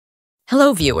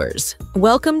Hello, viewers.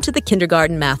 Welcome to the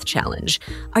Kindergarten Math Challenge.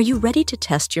 Are you ready to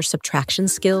test your subtraction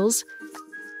skills?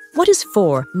 What is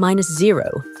 4 minus 0?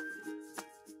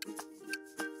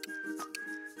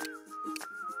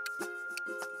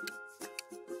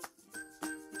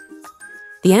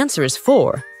 The answer is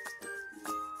 4.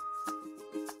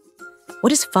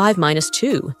 What is 5 minus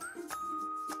 2?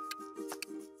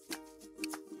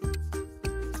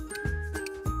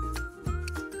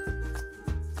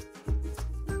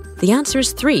 The answer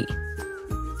is 3.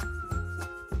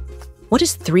 What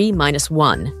is 3 minus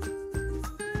 1?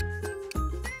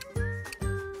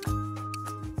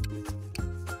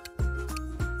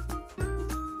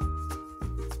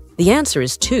 The answer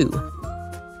is 2.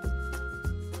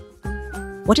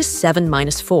 What is 7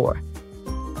 minus 4?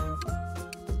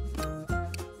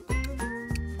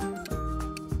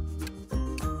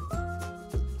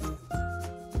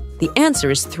 The answer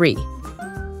is 3.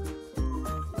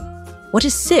 What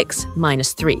is 6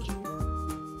 minus 3?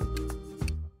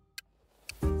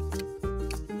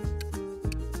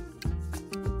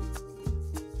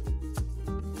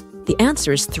 The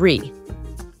answer is 3.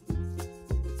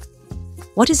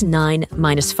 What is 9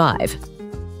 minus 5?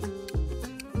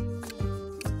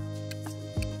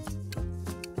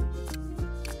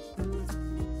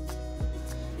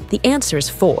 The answer is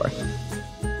 4.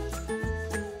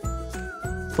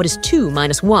 What is 2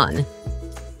 minus 1?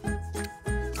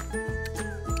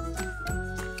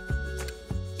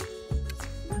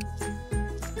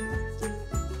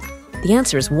 The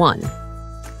answer is 1.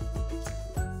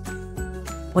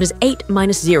 What is 8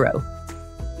 minus 0?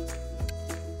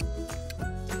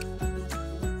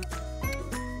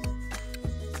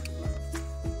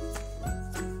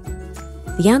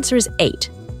 The answer is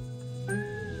 8.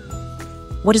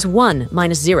 What is 1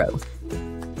 minus 0?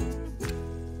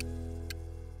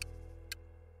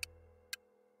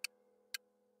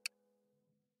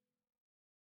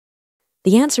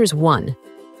 The answer is 1.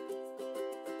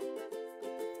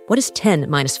 What is 10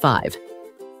 minus 5?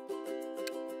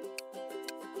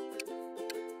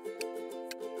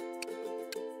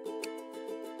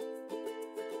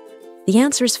 The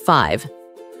answer is 5.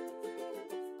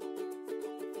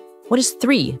 What is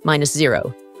 3 minus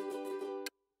 0?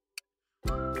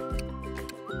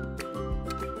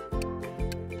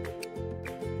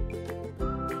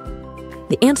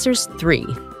 The answer is 3.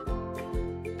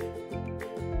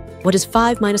 What is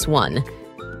 5 minus 1?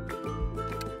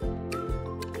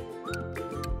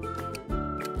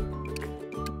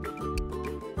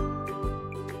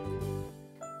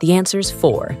 The answer is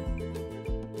 4.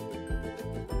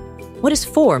 What is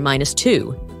 4 minus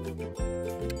 2?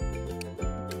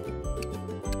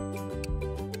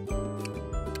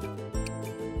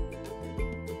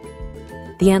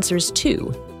 The answer is 2.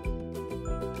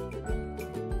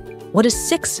 What is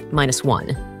 6 minus 1?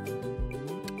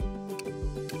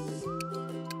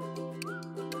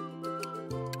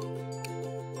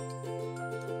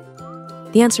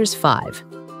 The answer is 5.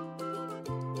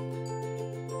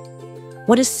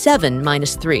 What is 7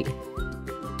 minus 3?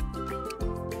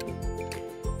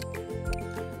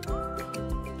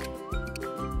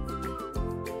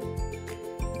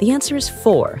 The answer is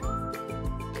 4.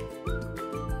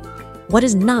 What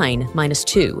is 9 minus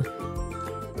 2?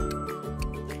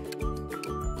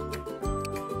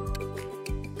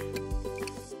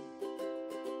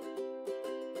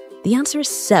 The answer is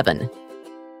 7.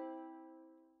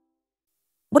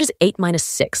 What is 8 minus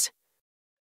 6?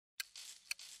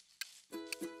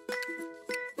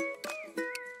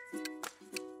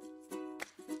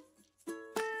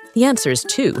 The answer is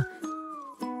 2.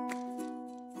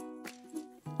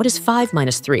 What is 5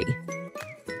 minus 3?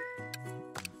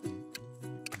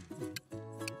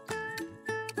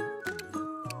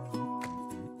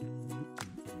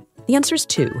 The answer is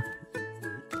 2.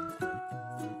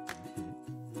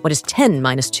 What is 10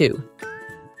 minus 2?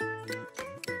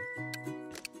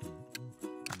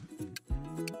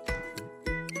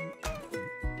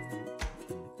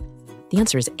 The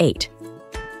answer is 8.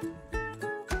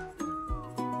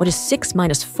 What is 6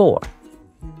 minus 4?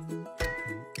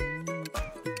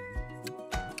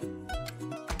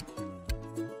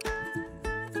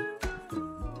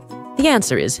 The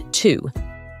answer is 2.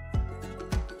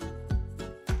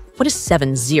 What is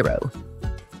 7 0?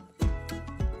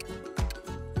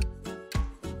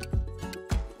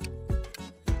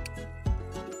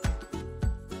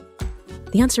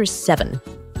 The answer is 7.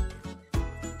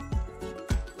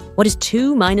 What is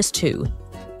 2 minus 2?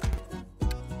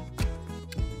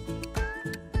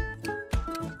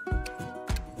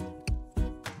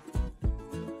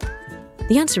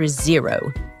 The answer is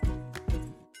 0.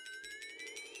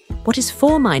 What is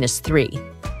 4 minus 3?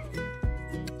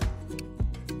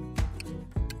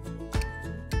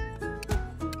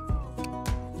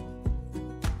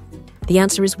 The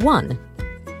answer is 1.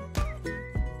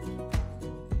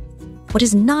 What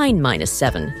is 9 minus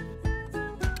 7?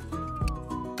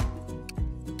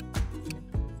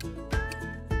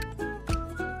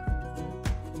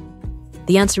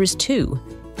 The answer is 2.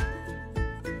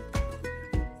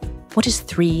 What is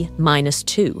 3 minus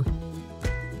 2?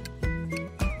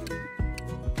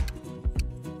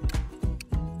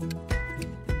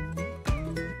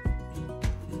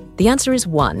 The answer is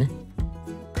 1.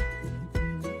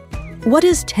 What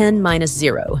is 10 minus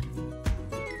 0?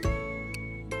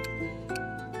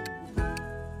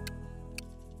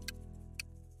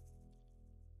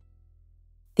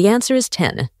 The answer is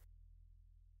 10.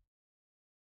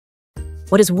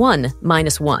 What is 1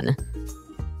 minus 1?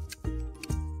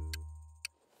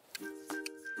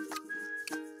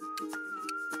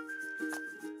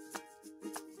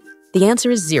 The answer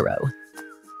is 0.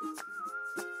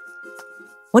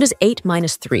 What is 8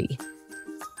 minus 3?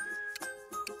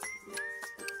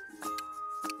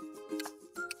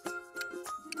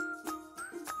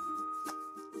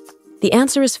 The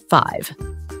answer is 5.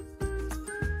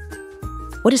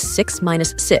 What is 6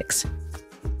 minus 6?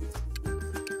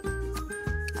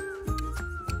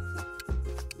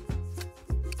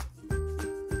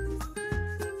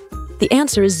 The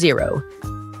answer is 0.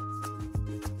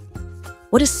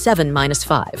 What is 7 minus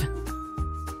 5?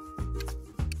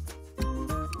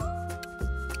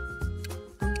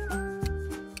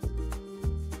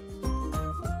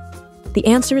 The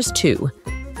answer is 2.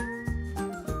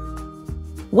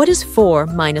 What is 4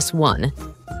 minus 1?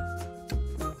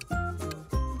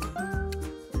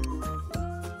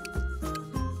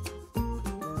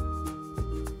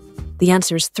 The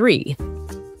answer is 3.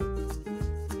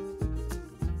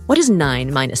 What is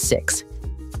 9 minus 6?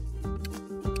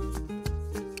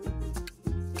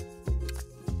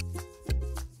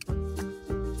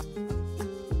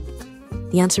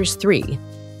 The answer is 3.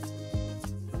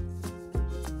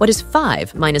 What is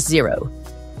 5 minus 0?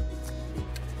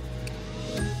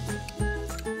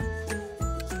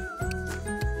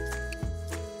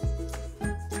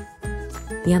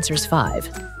 The answer is 5.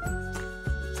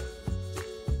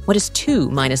 What is 2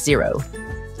 minus 0?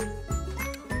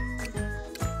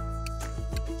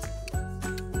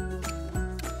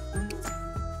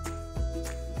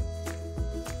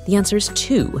 The answer is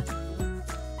 2.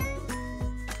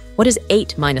 What is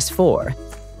 8 minus 4?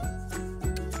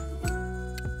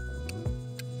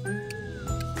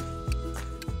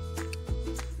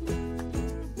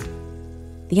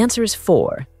 The answer is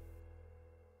 4.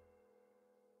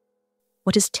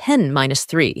 What is 10 minus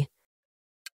 3?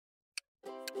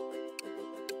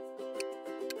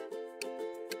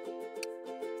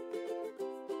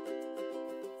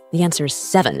 The answer is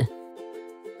 7.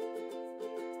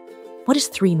 What is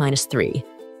 3 minus 3?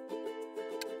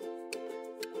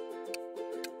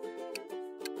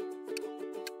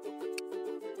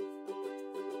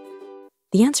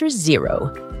 The answer is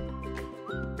 0.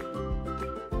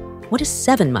 What is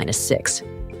 7 minus 6?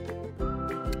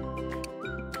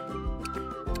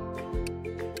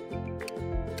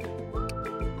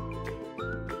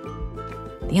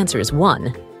 The answer is 1.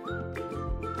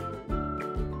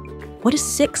 What is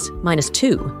 6 minus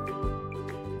 2?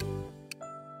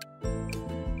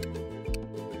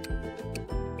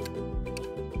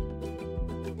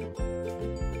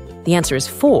 The answer is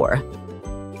 4.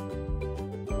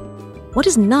 What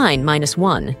is 9 minus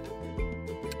 1?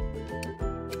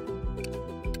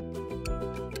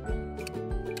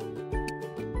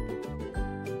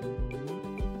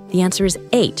 The answer is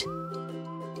 8.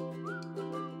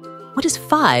 What is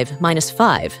 5 minus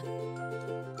 5?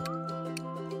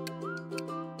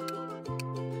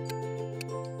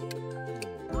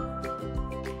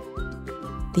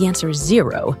 The answer is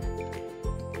 0.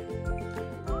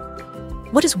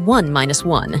 What is 1 minus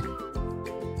 1?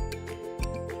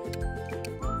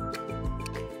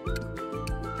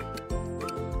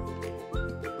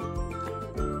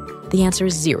 The answer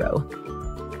is 0.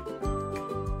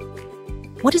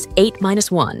 What is 8 minus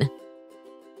 1?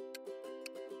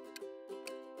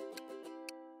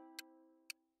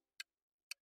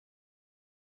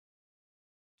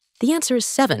 The answer is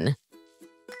 7.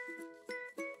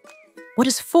 What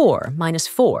is 4 minus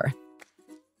 4?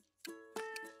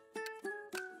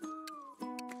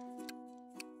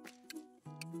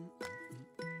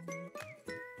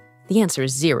 The answer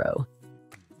is 0.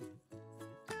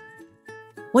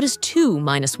 What is 2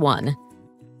 minus 1?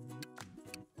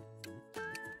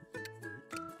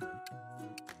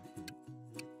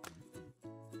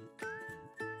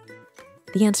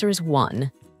 The answer is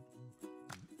 1.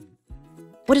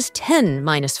 What is 10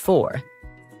 minus 4?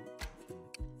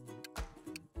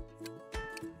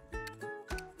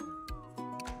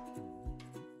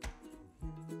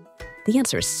 The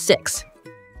answer is 6.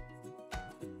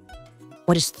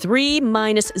 What is 3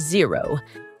 minus 0?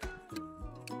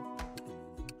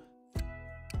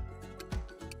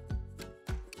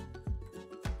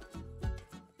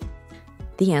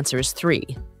 The answer is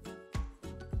 3.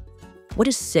 What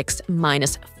is 6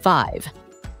 minus 5?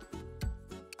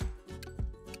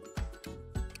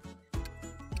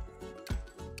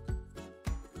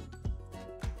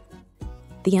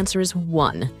 The answer is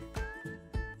 1.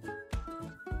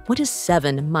 What is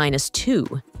 7 minus 2?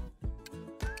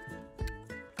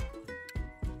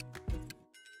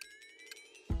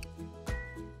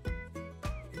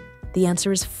 The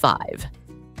answer is 5.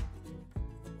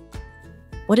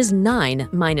 What is 9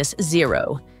 minus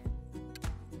 0?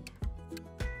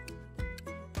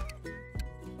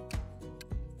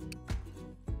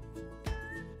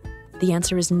 The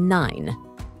answer is 9.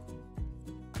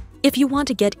 If you want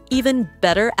to get even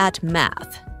better at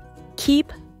math,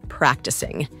 keep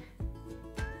practicing.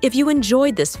 If you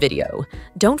enjoyed this video,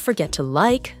 don't forget to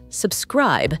like,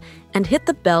 subscribe, and hit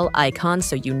the bell icon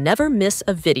so you never miss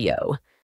a video.